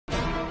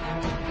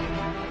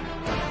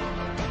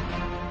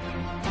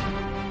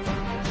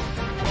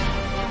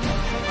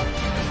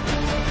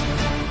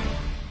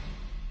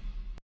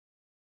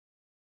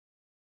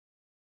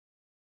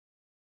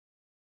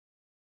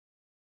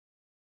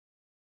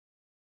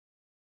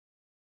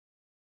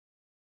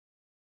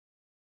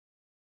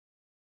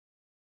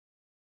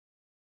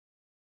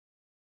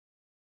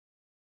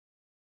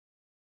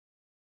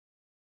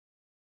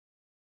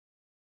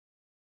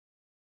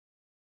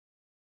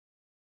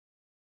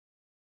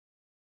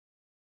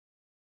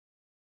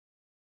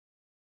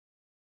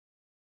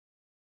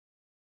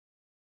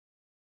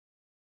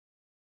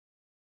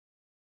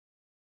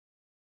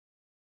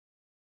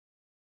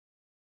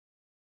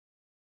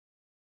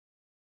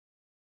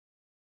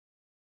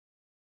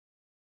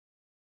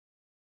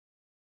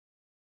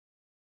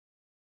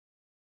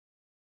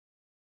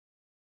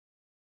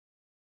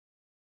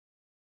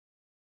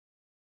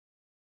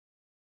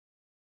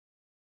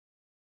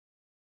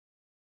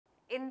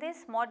In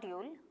this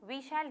module,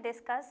 we shall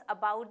discuss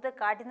about the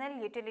cardinal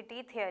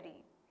utility theory.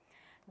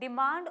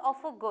 Demand of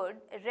a good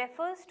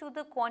refers to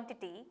the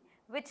quantity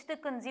which the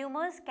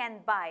consumers can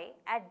buy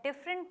at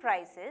different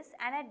prices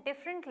and at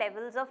different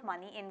levels of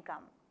money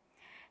income.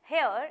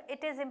 Here,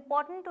 it is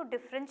important to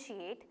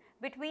differentiate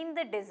between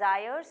the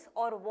desires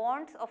or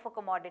wants of a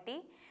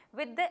commodity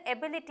with the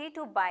ability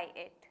to buy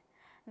it.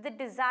 The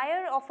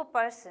desire of a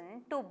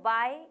person to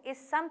buy is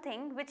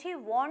something which he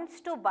wants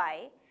to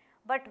buy,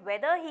 but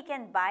whether he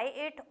can buy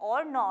it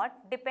or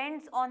not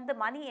depends on the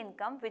money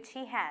income which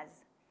he has.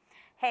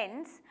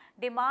 Hence,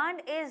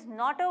 demand is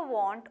not a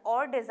want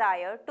or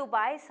desire to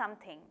buy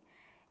something.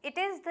 It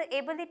is the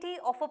ability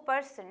of a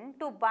person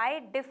to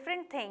buy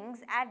different things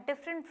at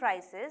different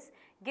prices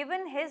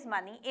given his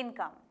money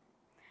income.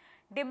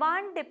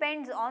 Demand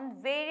depends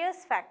on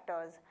various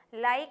factors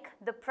like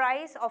the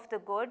price of the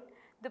good,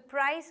 the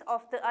price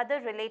of the other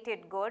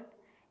related good,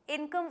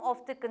 income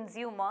of the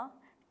consumer,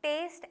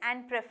 taste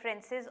and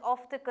preferences of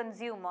the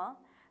consumer,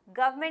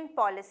 government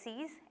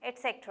policies,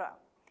 etc.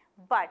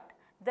 But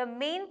the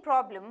main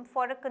problem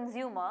for a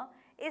consumer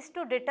is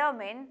to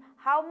determine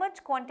how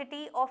much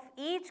quantity of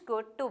each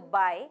good to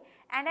buy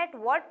and at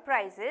what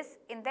prices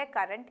in their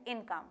current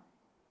income.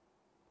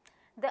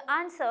 The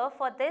answer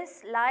for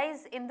this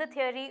lies in the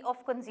theory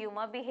of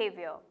consumer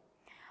behavior.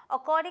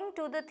 According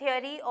to the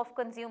theory of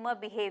consumer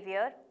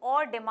behavior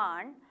or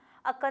demand,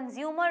 a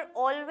consumer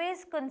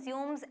always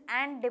consumes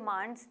and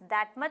demands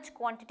that much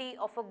quantity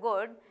of a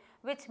good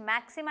which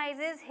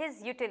maximizes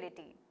his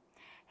utility.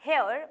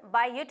 Here,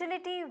 by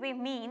utility we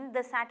mean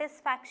the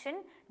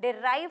satisfaction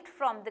derived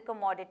from the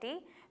commodity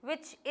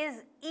which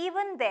is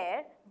even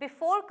there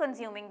before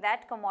consuming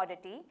that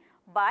commodity,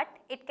 but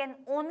it can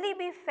only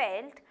be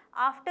felt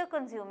after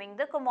consuming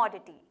the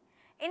commodity.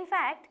 In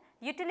fact,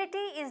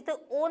 utility is the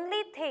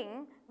only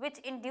thing which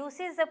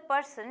induces a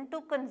person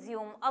to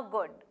consume a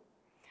good.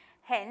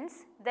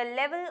 Hence, the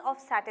level of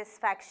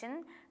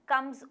satisfaction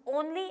comes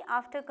only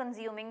after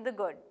consuming the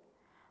good.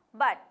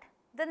 But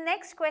the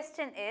next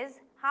question is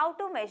how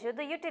to measure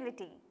the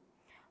utility.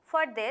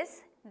 For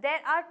this,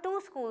 there are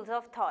two schools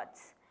of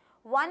thoughts.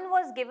 One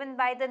was given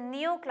by the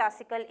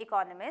neoclassical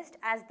economist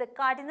as the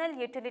cardinal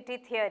utility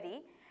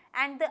theory,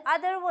 and the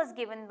other was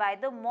given by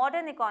the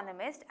modern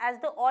economist as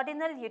the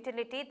ordinal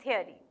utility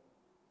theory.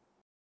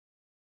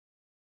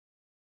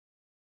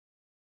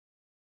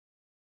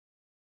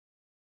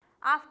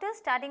 After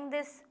studying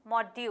this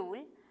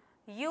module,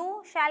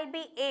 you shall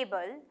be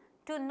able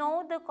to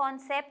know the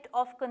concept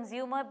of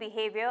consumer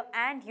behavior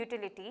and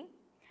utility,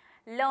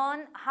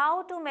 learn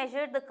how to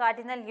measure the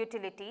cardinal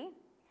utility,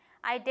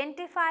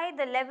 identify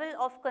the level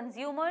of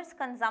consumer's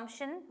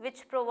consumption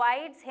which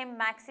provides him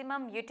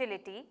maximum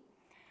utility,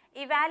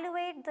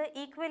 evaluate the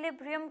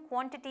equilibrium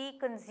quantity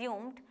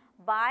consumed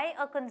by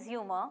a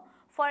consumer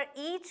for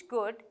each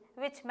good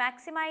which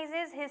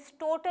maximizes his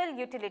total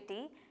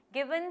utility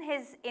given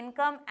his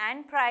income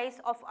and price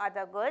of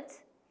other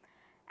goods,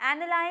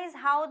 analyze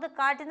how the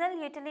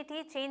cardinal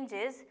utility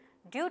changes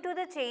due to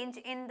the change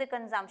in the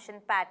consumption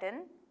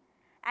pattern,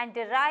 and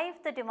derive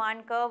the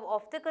demand curve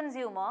of the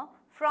consumer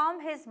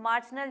from his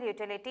marginal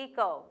utility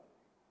curve.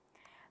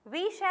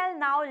 We shall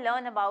now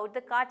learn about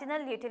the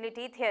cardinal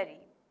utility theory.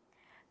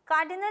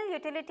 Cardinal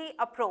utility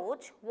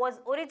approach was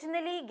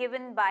originally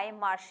given by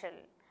Marshall.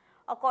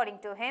 According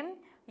to him,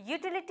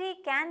 utility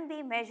can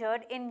be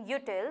measured in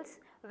utils,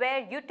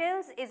 where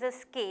utils is a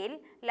scale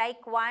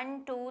like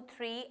 1, 2,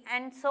 3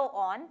 and so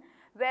on,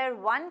 where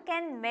one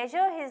can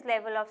measure his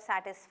level of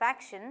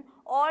satisfaction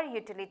or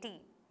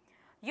utility.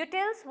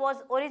 Utils was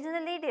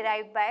originally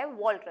derived by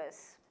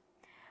Walras,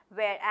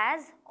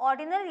 whereas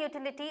ordinal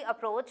utility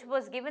approach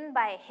was given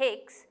by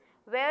Hicks,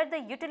 where the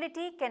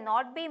utility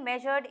cannot be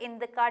measured in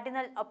the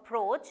cardinal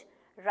approach,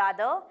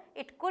 rather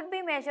it could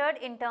be measured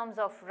in terms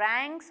of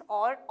ranks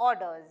or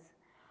orders.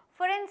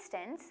 For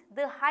instance,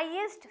 the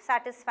highest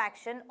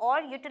satisfaction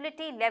or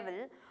utility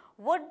level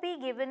would be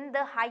given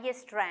the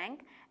highest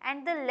rank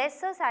and the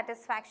lesser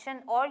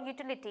satisfaction or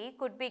utility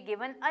could be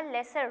given a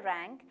lesser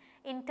rank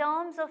in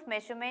terms of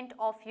measurement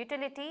of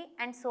utility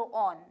and so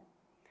on.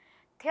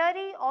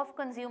 Theory of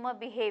consumer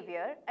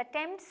behavior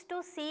attempts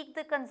to seek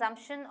the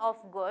consumption of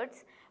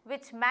goods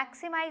which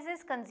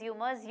maximizes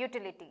consumers'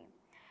 utility.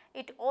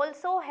 It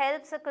also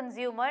helps a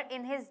consumer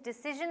in his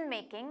decision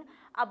making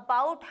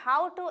about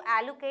how to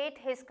allocate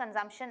his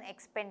consumption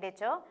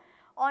expenditure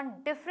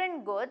on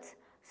different goods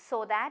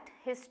so that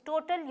his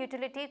total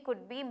utility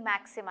could be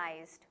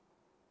maximized.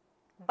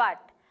 But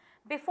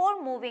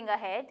before moving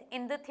ahead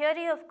in the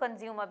theory of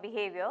consumer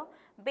behavior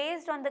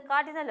based on the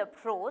cardinal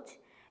approach,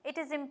 it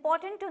is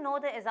important to know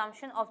the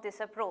assumption of this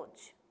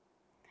approach.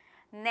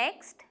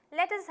 Next,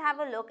 let us have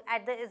a look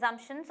at the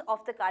assumptions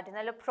of the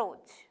cardinal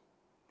approach.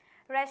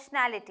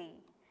 Rationality.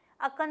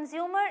 A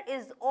consumer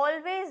is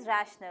always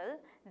rational,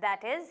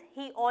 that is,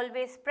 he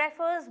always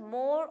prefers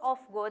more of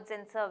goods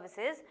and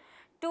services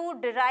to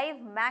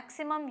derive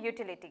maximum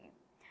utility.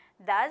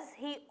 Thus,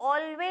 he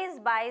always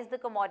buys the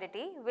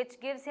commodity which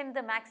gives him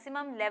the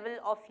maximum level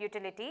of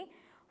utility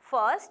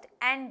first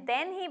and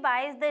then he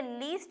buys the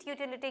least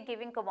utility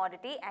giving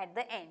commodity at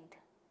the end.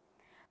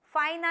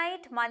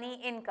 Finite money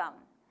income.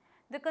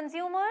 The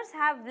consumers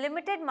have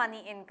limited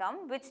money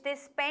income which they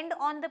spend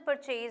on the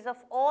purchase of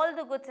all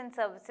the goods and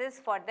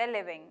services for their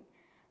living.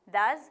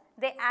 Thus,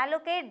 they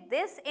allocate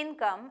this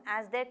income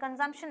as their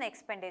consumption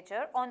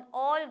expenditure on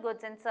all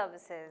goods and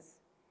services.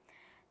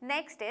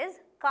 Next is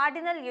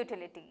cardinal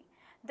utility.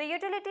 The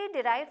utility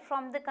derived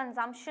from the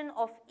consumption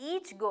of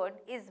each good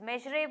is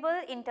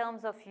measurable in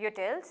terms of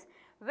utils,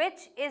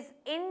 which is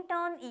in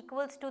turn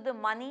equals to the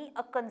money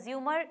a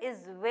consumer is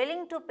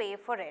willing to pay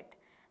for it.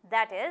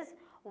 That is,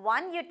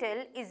 1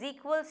 util is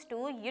equals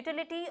to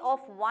utility of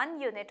 1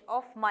 unit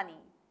of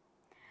money.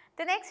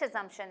 The next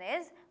assumption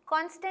is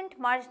constant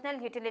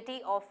marginal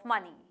utility of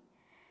money.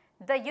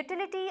 The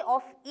utility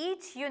of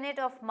each unit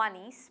of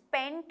money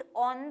spent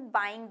on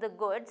buying the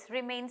goods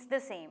remains the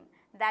same,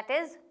 that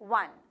is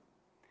 1.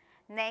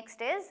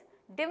 Next is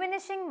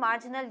diminishing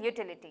marginal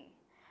utility.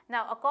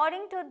 Now,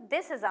 according to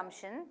this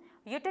assumption,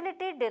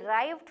 utility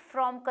derived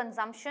from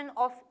consumption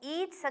of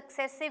each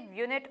successive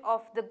unit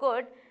of the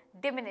good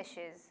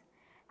diminishes.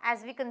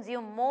 As we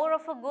consume more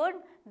of a good,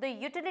 the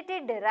utility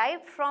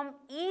derived from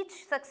each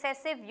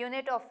successive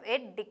unit of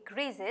it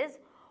decreases,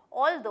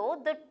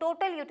 although the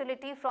total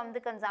utility from the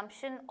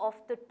consumption of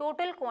the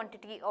total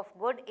quantity of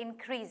good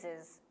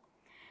increases.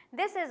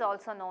 This is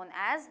also known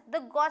as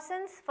the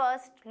Gauss's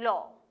first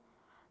law.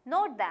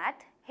 Note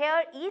that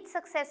here each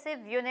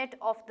successive unit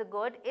of the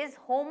good is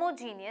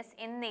homogeneous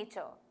in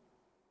nature.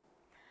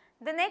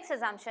 The next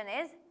assumption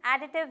is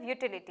additive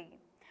utility.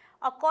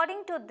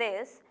 According to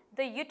this,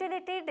 the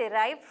utility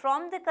derived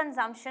from the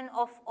consumption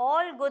of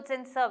all goods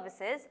and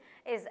services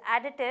is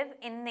additive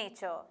in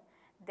nature.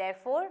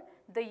 Therefore,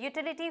 the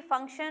utility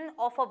function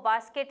of a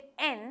basket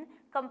N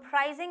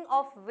comprising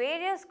of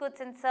various goods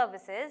and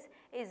services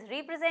is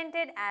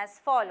represented as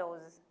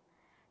follows.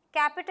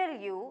 Capital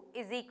U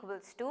is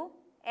equals to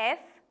F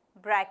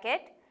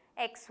bracket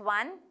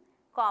x1,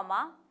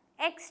 comma,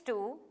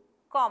 x2,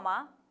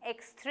 comma,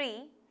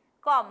 x3,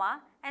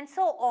 comma, and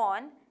so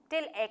on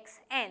till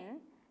xn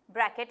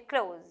bracket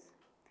close.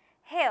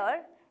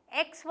 Here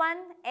x1,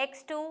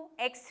 x2,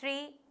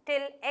 x3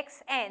 till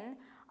xn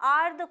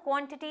are the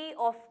quantity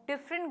of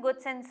different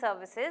goods and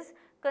services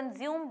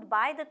consumed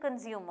by the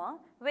consumer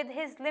with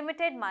his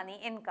limited money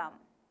income.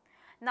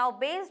 Now,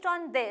 based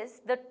on this,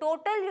 the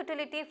total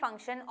utility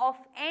function of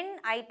n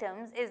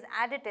items is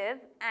additive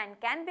and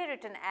can be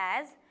written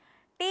as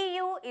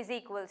Tu is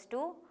equals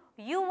to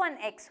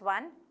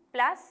U1x1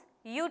 plus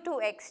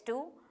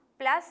U2x2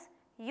 plus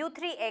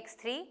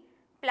U3x3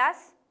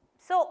 plus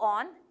so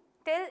on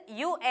till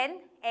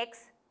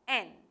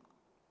unxn.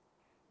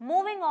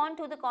 Moving on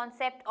to the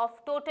concept of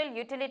total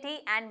utility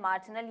and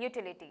marginal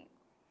utility.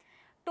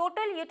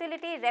 Total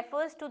utility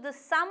refers to the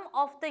sum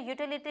of the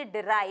utility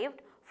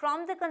derived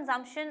from the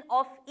consumption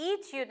of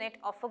each unit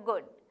of a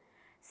good.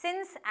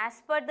 Since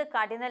as per the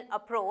cardinal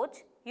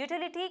approach,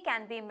 utility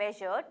can be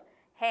measured,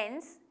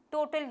 hence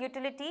total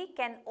utility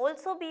can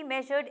also be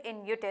measured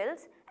in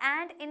utils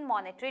and in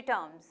monetary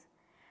terms.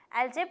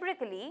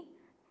 Algebraically,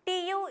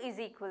 Tu is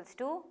equals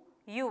to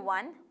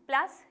U1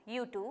 plus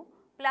U2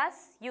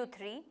 plus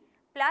U3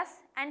 plus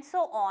and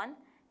so on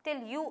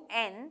till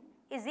Un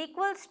is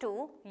equals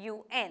to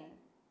Un.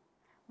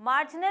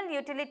 Marginal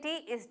utility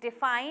is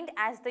defined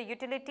as the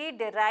utility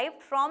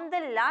derived from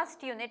the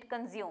last unit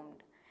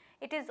consumed.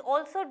 It is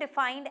also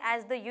defined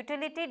as the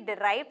utility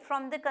derived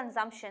from the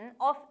consumption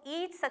of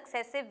each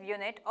successive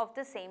unit of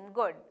the same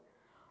good.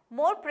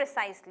 More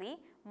precisely,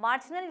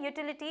 marginal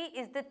utility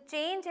is the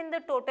change in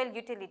the total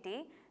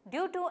utility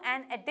due to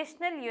an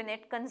additional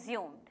unit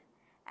consumed.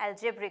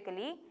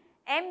 Algebraically,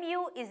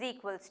 Mu is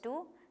equals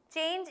to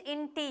change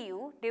in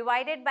Tu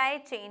divided by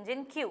change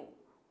in Q,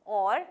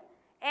 or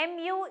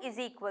Mu is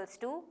equals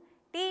to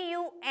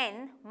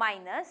Tun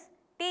minus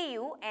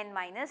Tun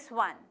minus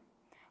 1,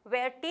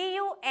 where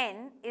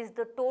Tun is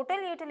the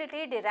total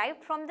utility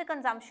derived from the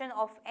consumption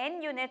of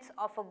n units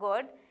of a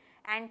good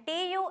and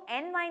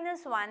Tun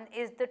minus 1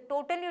 is the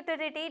total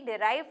utility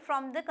derived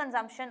from the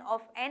consumption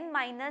of n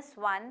minus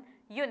 1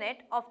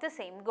 unit of the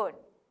same good.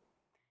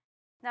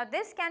 Now,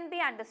 this can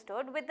be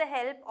understood with the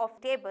help of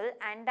table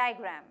and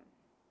diagram.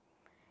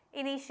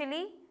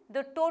 Initially,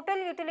 the total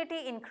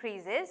utility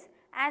increases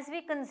as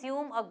we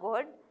consume a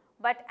good,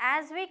 but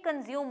as we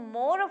consume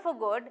more of a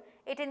good,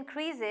 it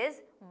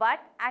increases but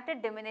at a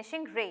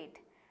diminishing rate.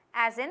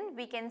 As in,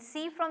 we can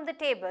see from the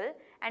table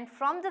and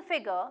from the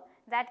figure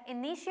that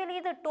initially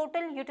the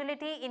total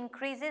utility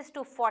increases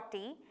to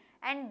 40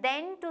 and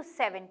then to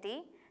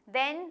 70,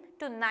 then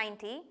to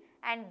 90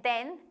 and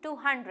then to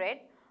 100,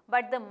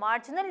 but the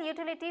marginal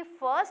utility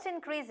first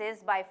increases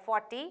by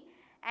 40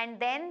 and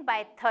then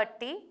by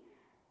 30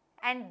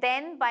 and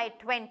then by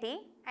 20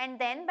 and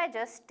then by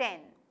just 10.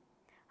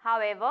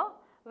 However,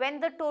 when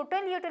the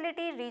total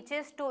utility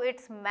reaches to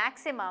its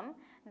maximum,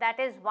 that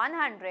is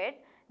 100,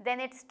 then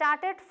it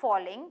started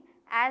falling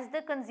as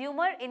the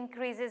consumer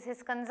increases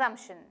his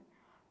consumption.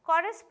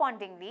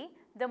 Correspondingly,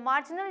 the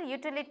marginal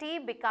utility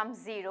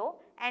becomes 0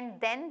 and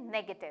then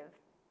negative.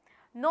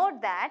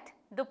 Note that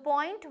the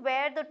point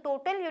where the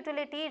total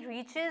utility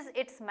reaches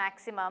its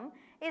maximum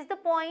is the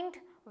point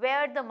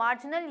where the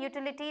marginal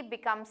utility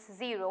becomes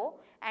 0,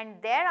 and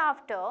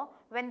thereafter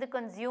when the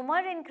consumer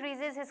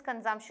increases his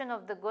consumption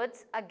of the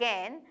goods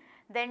again,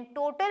 then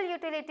total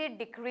utility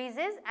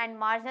decreases and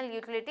marginal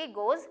utility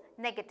goes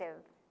negative.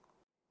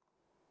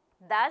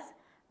 Thus,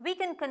 we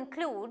can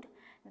conclude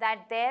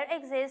that there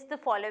exists the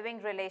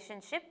following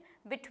relationship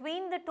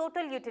between the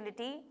total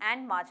utility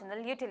and marginal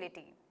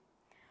utility.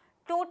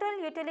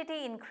 Total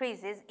utility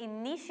increases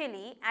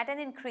initially at an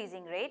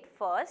increasing rate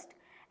first,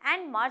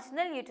 and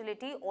marginal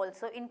utility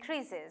also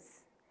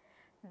increases.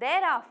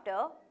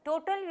 Thereafter,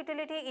 total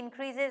utility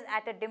increases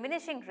at a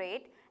diminishing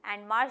rate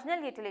and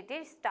marginal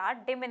utility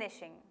start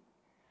diminishing.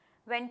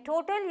 When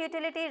total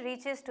utility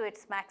reaches to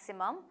its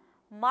maximum,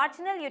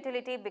 marginal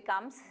utility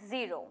becomes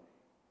 0.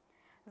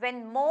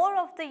 When more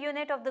of the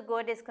unit of the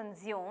good is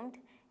consumed,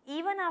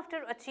 even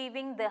after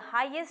achieving the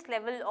highest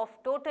level of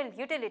total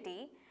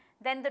utility,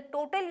 then the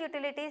total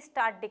utility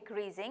start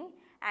decreasing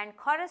and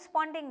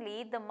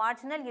correspondingly the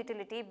marginal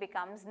utility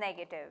becomes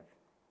negative.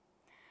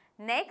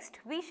 Next,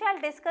 we shall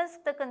discuss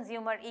the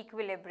consumer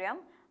equilibrium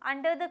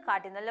under the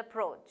Cardinal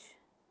approach.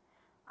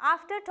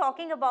 After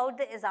talking about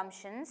the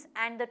assumptions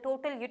and the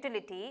total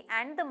utility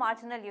and the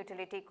marginal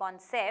utility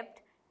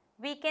concept,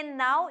 we can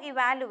now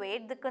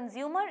evaluate the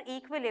consumer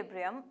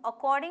equilibrium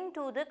according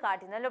to the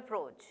Cardinal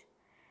approach.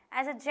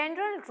 As a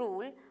general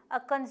rule, a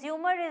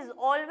consumer is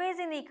always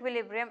in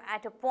equilibrium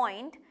at a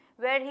point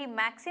where he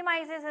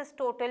maximizes his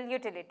total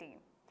utility.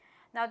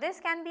 Now, this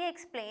can be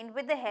explained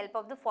with the help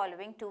of the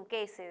following two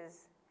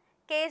cases.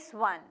 Case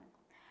 1.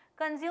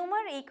 Consumer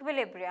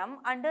equilibrium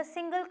under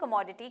single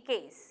commodity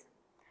case.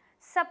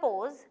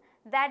 Suppose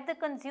that the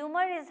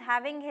consumer is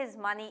having his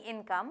money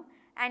income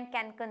and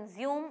can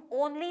consume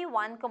only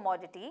one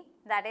commodity,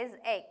 that is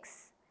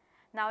X.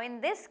 Now, in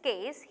this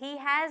case, he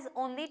has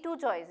only two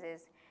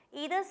choices.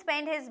 Either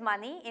spend his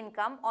money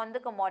income on the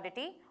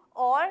commodity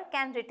or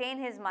can retain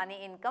his money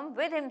income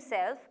with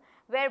himself,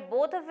 where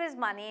both of his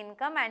money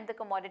income and the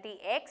commodity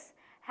X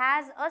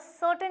has a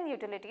certain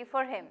utility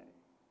for him.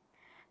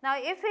 Now,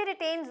 if he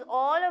retains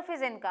all of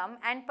his income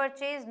and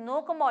purchase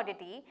no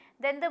commodity,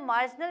 then the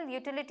marginal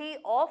utility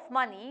of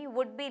money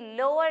would be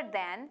lower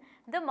than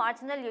the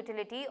marginal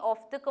utility of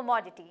the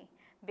commodity,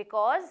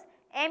 because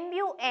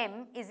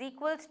MUM is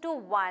equals to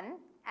 1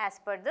 as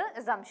per the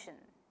assumption.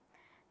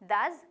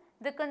 Thus,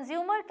 the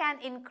consumer can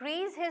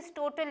increase his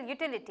total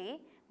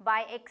utility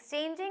by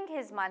exchanging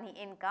his money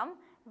income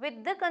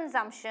with the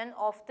consumption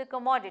of the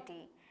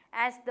commodity,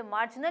 as the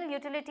marginal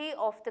utility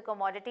of the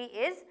commodity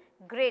is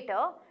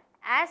greater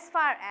as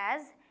far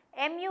as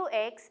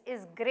MUX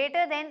is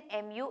greater than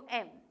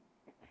MUM.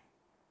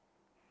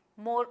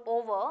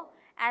 Moreover,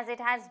 as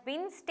it has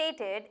been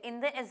stated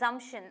in the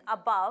assumption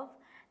above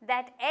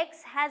that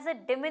X has a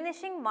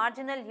diminishing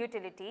marginal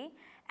utility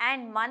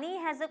and money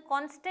has a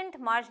constant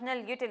marginal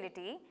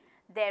utility,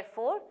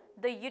 therefore,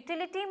 the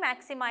utility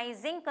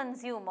maximizing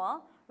consumer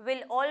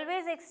will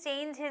always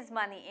exchange his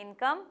money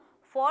income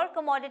for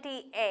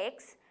commodity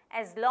X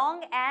as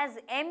long as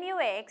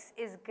MUX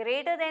is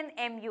greater than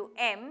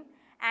MUM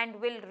and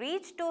will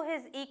reach to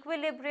his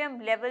equilibrium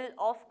level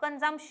of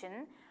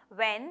consumption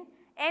when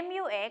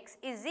MUX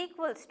is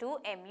equals to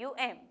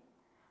MUM.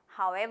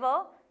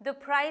 However, the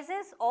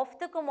prices of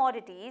the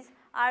commodities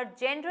are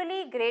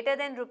generally greater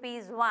than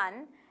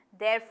 ₹1.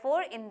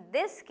 Therefore, in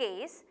this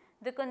case,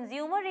 the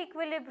consumer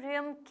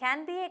equilibrium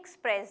can be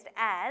expressed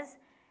as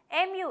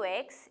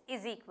MUX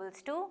is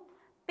equals to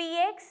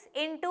PX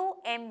into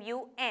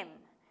MUM,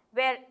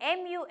 where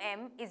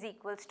MUM is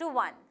equals to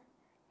 1.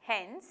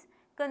 Hence,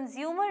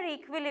 consumer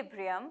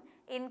equilibrium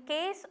in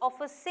case of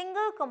a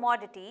single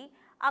commodity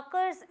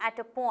occurs at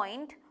a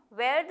point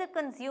where the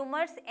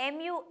consumer's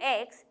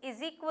MUX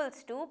is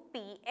equals to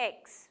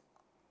PX.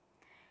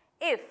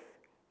 If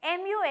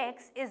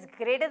MUX is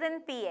greater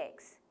than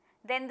PX,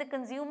 then the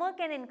consumer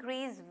can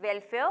increase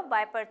welfare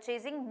by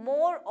purchasing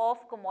more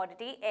of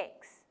commodity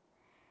X.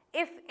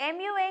 If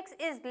MUX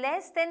is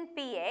less than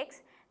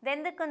PX,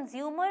 then the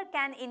consumer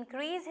can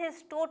increase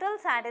his total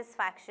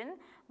satisfaction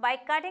by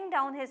cutting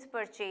down his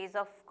purchase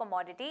of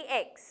commodity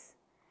X.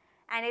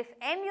 And if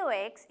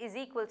MUX is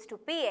equals to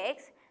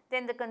PX,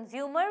 then the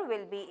consumer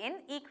will be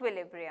in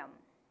equilibrium.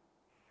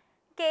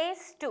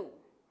 Case 2.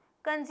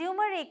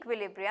 Consumer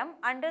equilibrium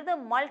under the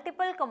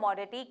multiple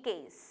commodity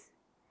case.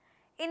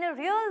 In a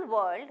real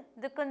world,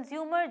 the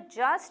consumer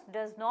just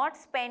does not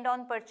spend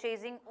on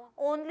purchasing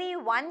only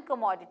one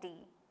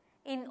commodity.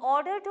 In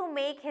order to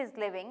make his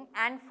living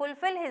and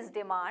fulfill his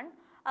demand,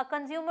 a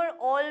consumer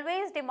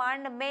always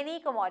demands many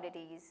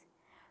commodities.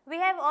 We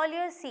have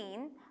earlier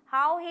seen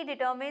how he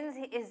determines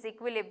his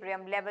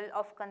equilibrium level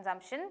of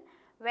consumption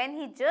when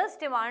he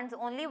just demands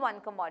only one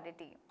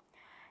commodity.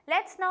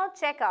 Let's now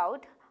check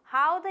out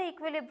how the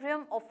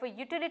equilibrium of a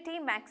utility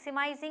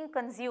maximizing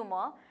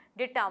consumer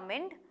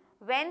determined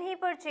when he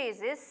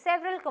purchases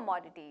several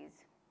commodities.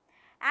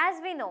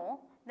 As we know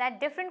that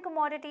different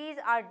commodities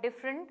are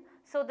different,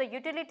 so the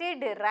utility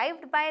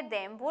derived by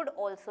them would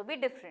also be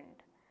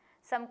different.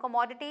 Some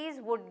commodities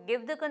would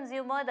give the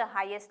consumer the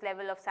highest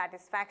level of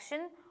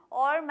satisfaction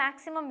or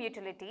maximum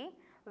utility,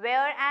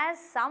 whereas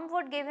some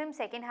would give him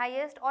second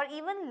highest or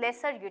even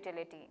lesser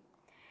utility.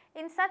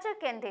 In such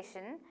a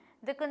condition,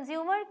 the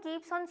consumer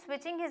keeps on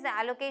switching his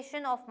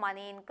allocation of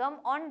money income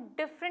on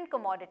different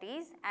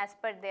commodities as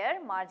per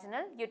their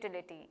marginal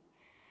utility.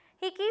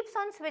 He keeps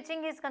on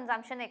switching his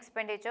consumption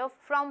expenditure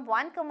from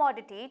one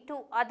commodity to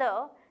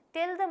other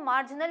till the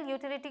marginal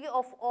utility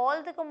of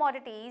all the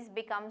commodities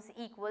becomes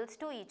equals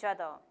to each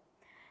other.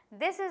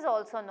 This is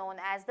also known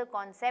as the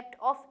concept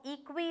of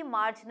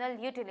equi-marginal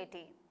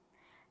utility.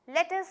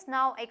 Let us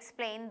now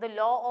explain the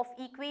law of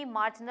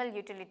equi-marginal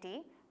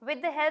utility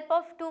with the help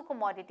of two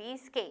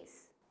commodities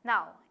case.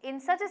 Now, in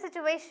such a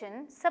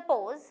situation,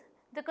 suppose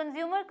the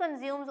consumer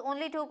consumes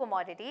only two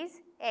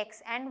commodities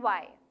X and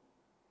Y.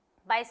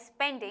 By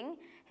spending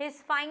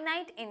his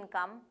finite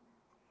income,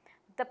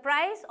 the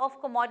price of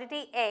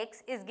commodity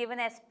X is given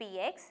as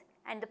Px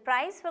and the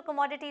price for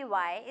commodity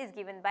Y is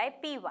given by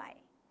Py.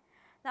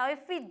 Now,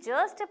 if we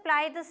just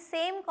apply the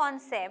same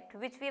concept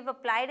which we have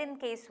applied in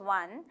case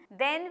 1,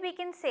 then we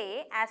can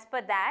say as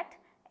per that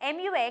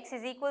MUX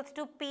is equals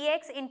to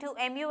Px into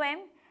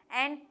MUM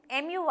and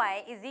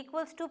MUY is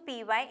equals to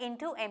Py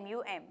into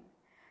MUM.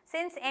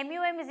 Since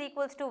MUM is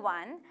equals to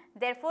 1,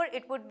 therefore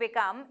it would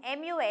become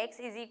MUX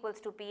is equals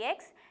to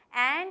Px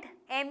and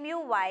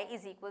MUY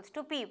is equals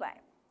to Py.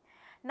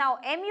 Now,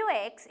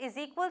 MUX is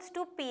equals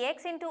to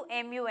Px into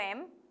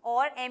MUM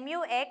or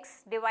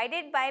MUX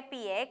divided by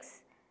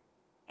Px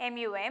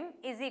MUM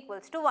is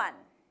equals to 1.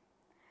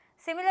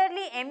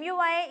 Similarly,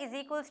 MUY is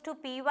equals to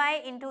Py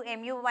into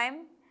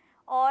MUM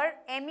or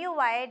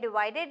MUY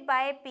divided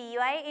by Py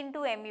into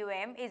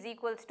MUM is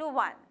equals to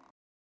 1.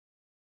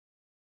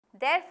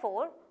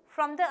 Therefore,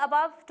 from the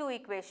above two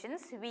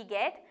equations, we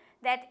get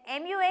that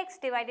MUX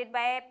divided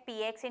by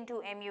Px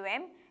into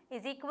MUM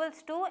is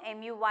equals to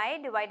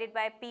MUY divided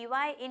by Py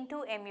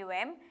into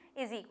MUM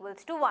is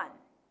equals to 1,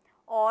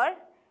 or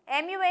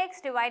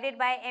MUX divided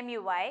by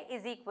MUY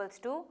is equals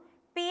to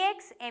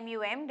Px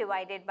MUM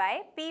divided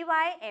by Py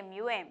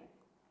MUM,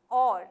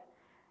 or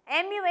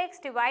MUX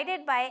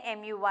divided by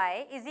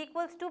MUY is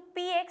equals to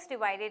Px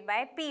divided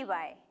by Py,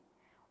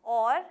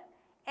 or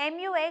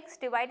MUX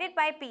divided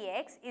by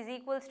Px is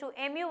equals to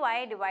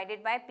MUY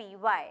divided by Py.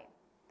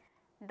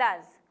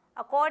 Thus,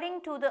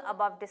 according to the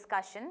above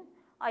discussion,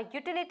 a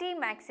utility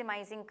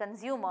maximizing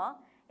consumer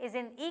is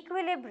in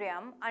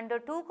equilibrium under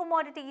two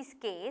commodities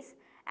case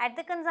at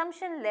the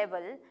consumption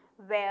level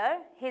where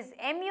his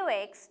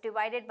MUX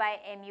divided by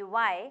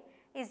MUY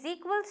is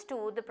equals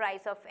to the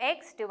price of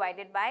X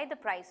divided by the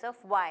price of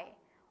Y,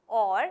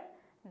 or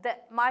the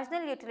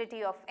marginal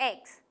utility of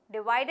X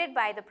divided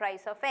by the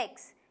price of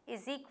X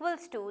is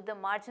equals to the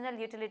marginal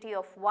utility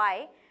of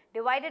Y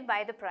divided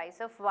by the price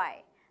of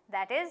Y.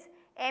 That is,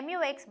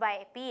 MUX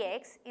by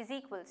Px is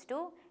equals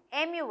to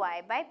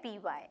MUY by Py.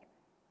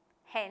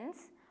 Hence,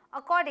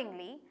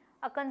 accordingly,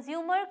 a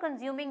consumer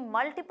consuming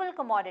multiple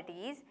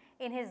commodities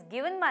in his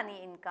given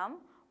money income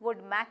would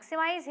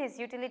maximize his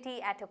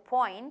utility at a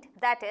point,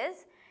 that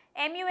is,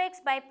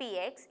 MUX by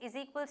Px is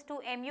equals to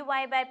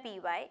MUY by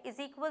Py is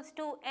equals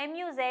to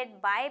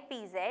MUZ by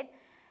Pz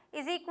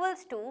is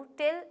equals to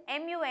till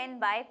MUN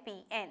by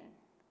Pn.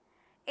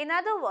 In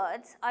other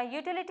words, a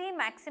utility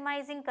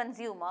maximizing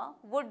consumer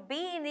would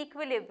be in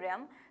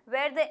equilibrium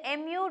where the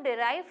MU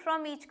derived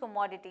from each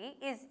commodity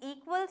is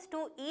equals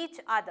to each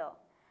other,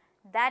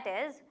 that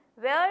is,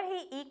 where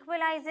he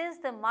equalizes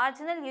the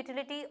marginal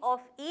utility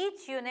of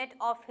each unit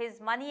of his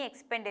money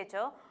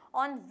expenditure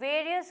on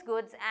various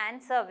goods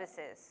and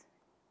services.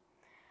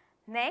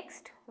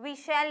 Next, we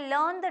shall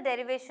learn the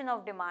derivation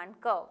of demand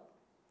curve.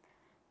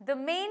 The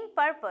main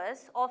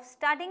purpose of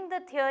studying the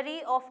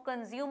theory of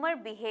consumer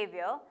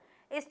behavior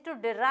is to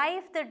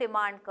derive the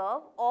demand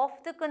curve of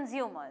the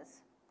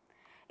consumers.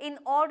 In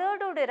order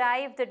to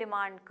derive the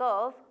demand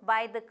curve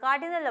by the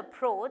cardinal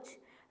approach,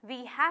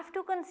 we have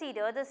to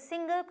consider the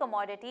single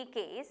commodity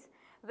case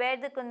where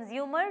the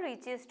consumer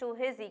reaches to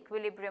his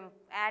equilibrium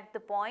at the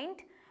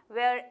point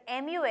where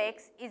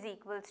MUX is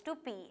equals to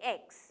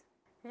Px.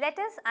 Let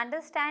us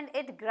understand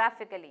it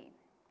graphically.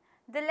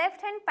 The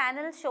left hand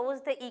panel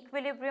shows the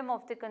equilibrium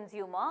of the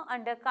consumer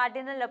under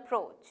cardinal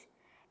approach.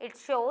 It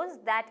shows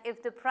that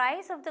if the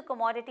price of the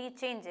commodity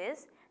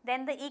changes,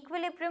 then the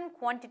equilibrium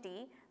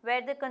quantity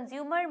where the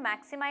consumer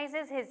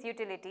maximizes his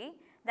utility,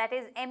 that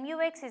is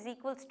MUX is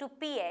equals to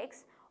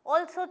Px,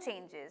 also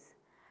changes.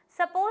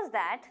 Suppose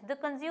that the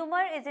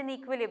consumer is in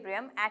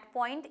equilibrium at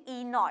point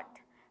E0,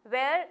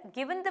 where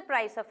given the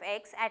price of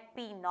X at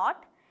P0,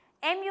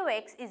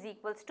 MUX is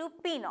equals to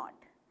P0.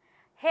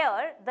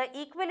 Here the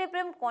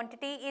equilibrium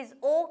quantity is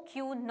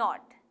OQ0.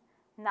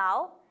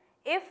 Now,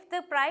 if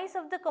the price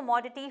of the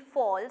commodity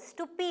falls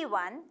to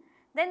P1,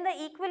 then the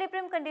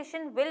equilibrium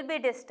condition will be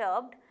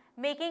disturbed,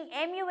 making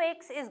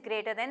MUX is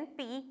greater than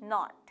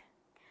P0.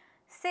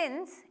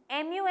 Since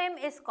MUM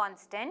is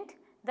constant,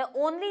 the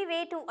only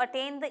way to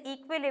attain the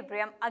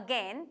equilibrium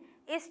again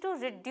is to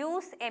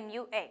reduce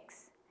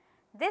MUX.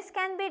 This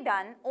can be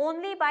done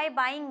only by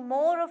buying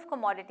more of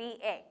commodity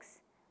X.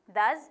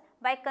 Thus,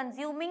 by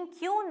consuming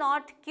Q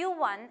naught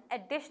Q1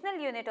 additional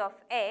unit of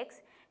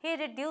X, he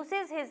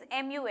reduces his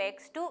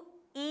MUX to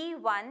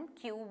E1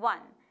 Q1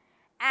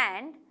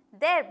 and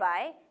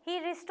thereby he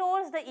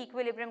restores the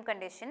equilibrium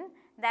condition,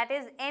 that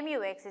is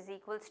MUX is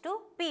equals to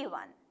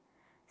P1.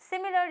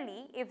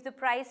 Similarly, if the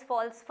price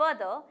falls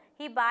further,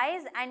 he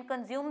buys and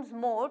consumes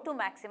more to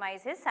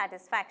maximize his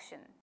satisfaction.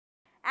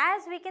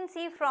 As we can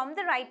see from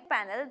the right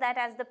panel that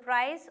as the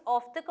price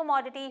of the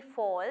commodity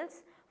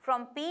falls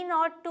from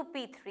P0 to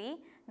P3,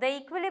 the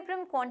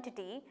equilibrium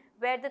quantity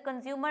where the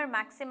consumer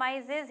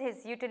maximizes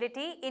his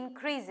utility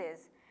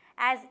increases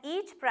as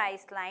each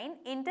price line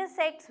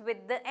intersects with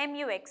the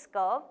MUX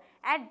curve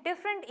at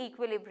different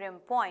equilibrium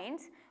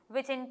points,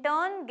 which in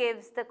turn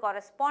gives the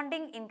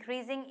corresponding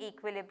increasing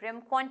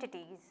equilibrium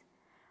quantities.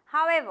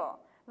 However,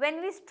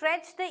 when we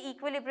stretch the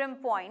equilibrium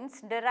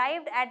points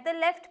derived at the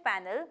left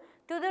panel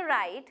to the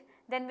right,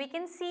 then we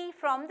can see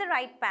from the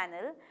right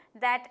panel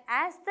that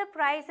as the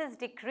price is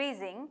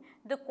decreasing,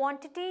 the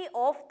quantity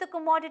of the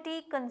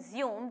commodity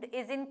consumed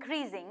is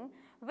increasing,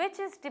 which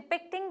is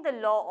depicting the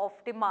law of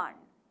demand.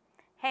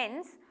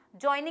 Hence,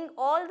 joining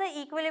all the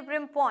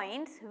equilibrium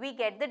points, we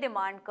get the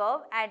demand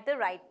curve at the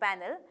right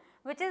panel,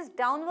 which is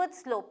downward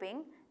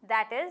sloping,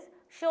 that is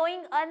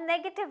showing a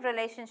negative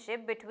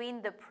relationship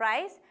between the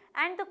price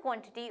and the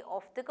quantity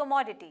of the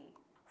commodity.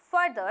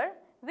 Further,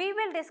 we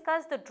will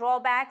discuss the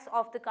drawbacks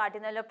of the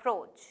cardinal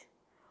approach.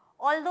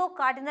 Although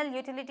cardinal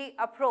utility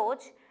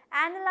approach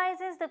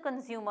analyzes the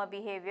consumer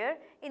behavior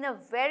in a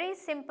very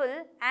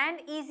simple and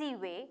easy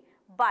way,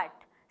 but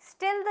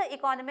still the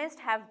economists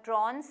have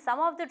drawn some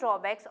of the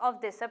drawbacks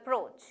of this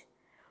approach.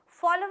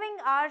 Following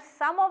are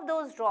some of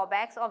those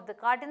drawbacks of the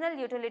cardinal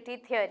utility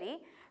theory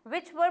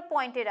which were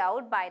pointed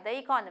out by the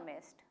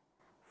economist.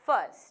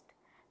 First,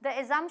 the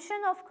assumption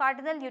of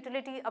cardinal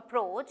utility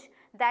approach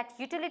that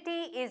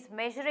utility is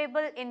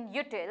measurable in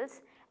utils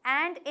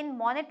and in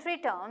monetary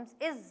terms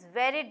is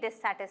very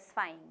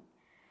dissatisfying.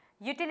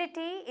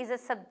 Utility is a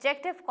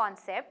subjective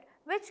concept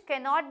which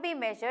cannot be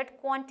measured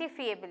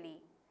quantifiably.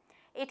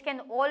 It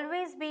can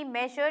always be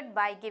measured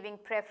by giving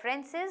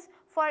preferences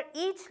for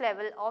each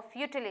level of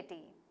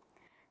utility.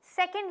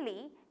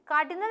 Secondly,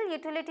 cardinal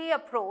utility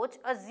approach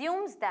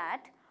assumes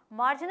that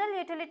marginal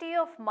utility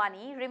of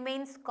money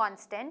remains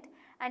constant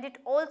and it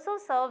also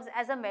serves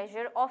as a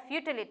measure of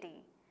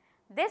utility.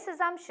 This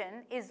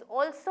assumption is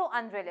also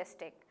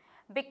unrealistic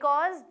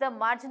because the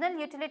marginal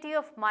utility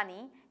of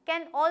money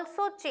can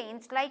also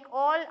change like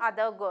all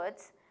other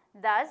goods.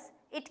 Thus,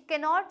 it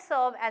cannot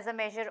serve as a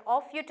measure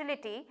of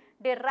utility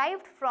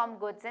derived from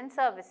goods and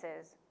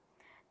services.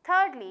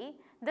 Thirdly,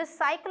 the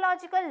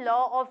psychological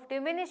law of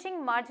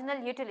diminishing marginal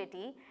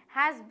utility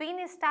has been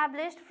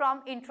established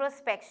from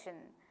introspection.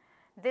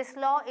 This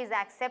law is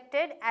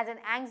accepted as an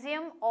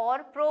axiom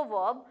or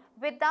proverb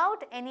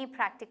without any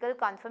practical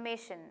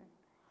confirmation.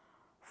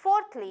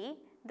 Fourthly,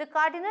 the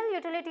cardinal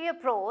utility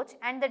approach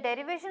and the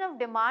derivation of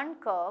demand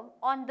curve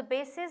on the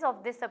basis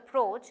of this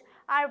approach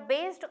are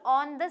based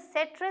on the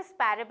ceteris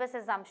paribus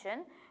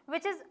assumption,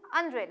 which is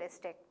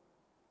unrealistic.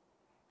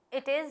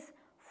 It is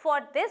for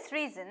this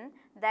reason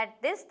that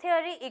this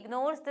theory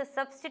ignores the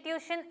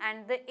substitution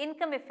and the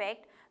income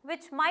effect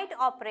which might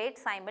operate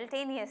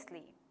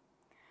simultaneously.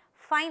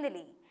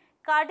 Finally,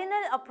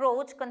 cardinal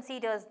approach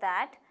considers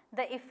that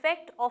the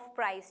effect of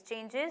price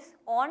changes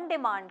on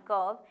demand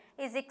curve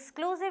is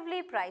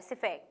exclusively price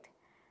effect.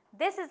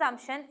 This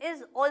assumption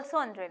is also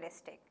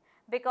unrealistic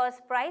because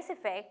price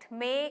effect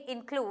may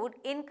include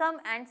income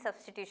and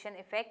substitution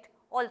effect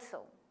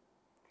also.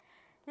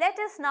 Let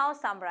us now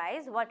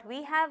summarize what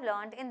we have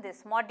learned in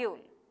this module.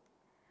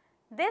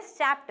 This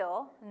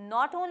chapter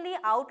not only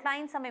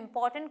outlines some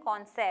important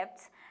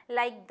concepts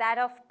like that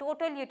of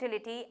total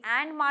utility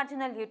and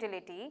marginal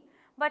utility,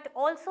 but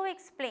also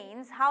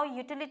explains how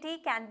utility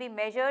can be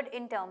measured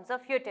in terms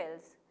of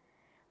utils.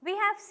 We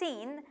have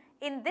seen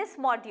in this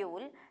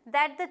module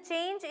that the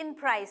change in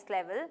price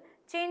level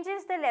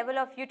changes the level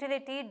of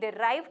utility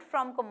derived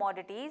from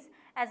commodities,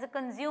 as a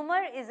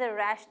consumer is a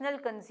rational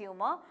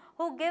consumer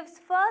who gives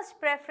first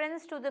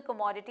preference to the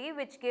commodity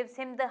which gives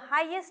him the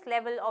highest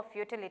level of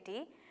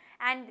utility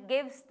and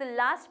gives the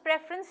last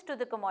preference to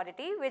the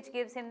commodity which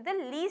gives him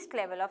the least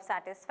level of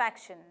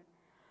satisfaction.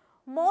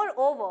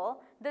 Moreover,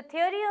 the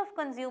theory of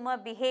consumer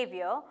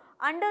behavior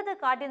under the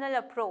cardinal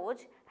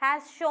approach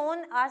has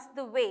shown us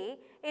the way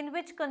in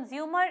which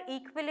consumer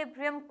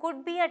equilibrium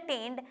could be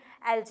attained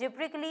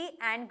algebraically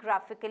and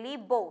graphically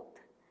both.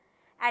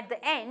 At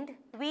the end,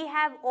 we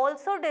have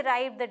also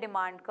derived the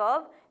demand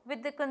curve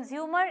with the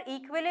consumer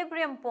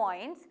equilibrium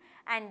points,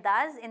 and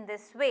thus in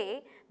this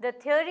way the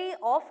theory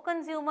of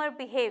consumer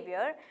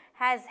behavior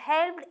has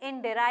helped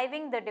in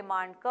deriving the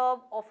demand curve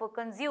of a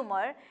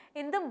consumer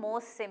in the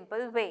most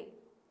simple way.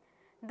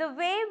 The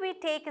way we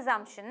take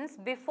assumptions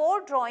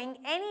before drawing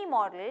any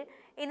model,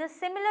 in a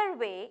similar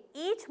way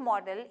each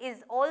model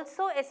is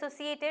also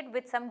associated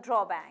with some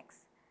drawbacks.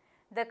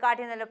 The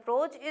cardinal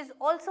approach is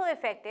also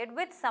affected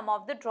with some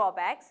of the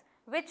drawbacks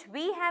which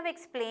we have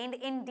explained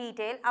in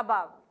detail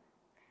above.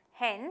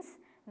 Hence,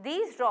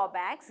 These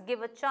drawbacks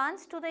give a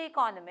chance to the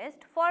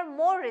economist for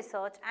more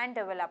research and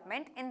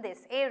development in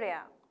this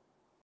area.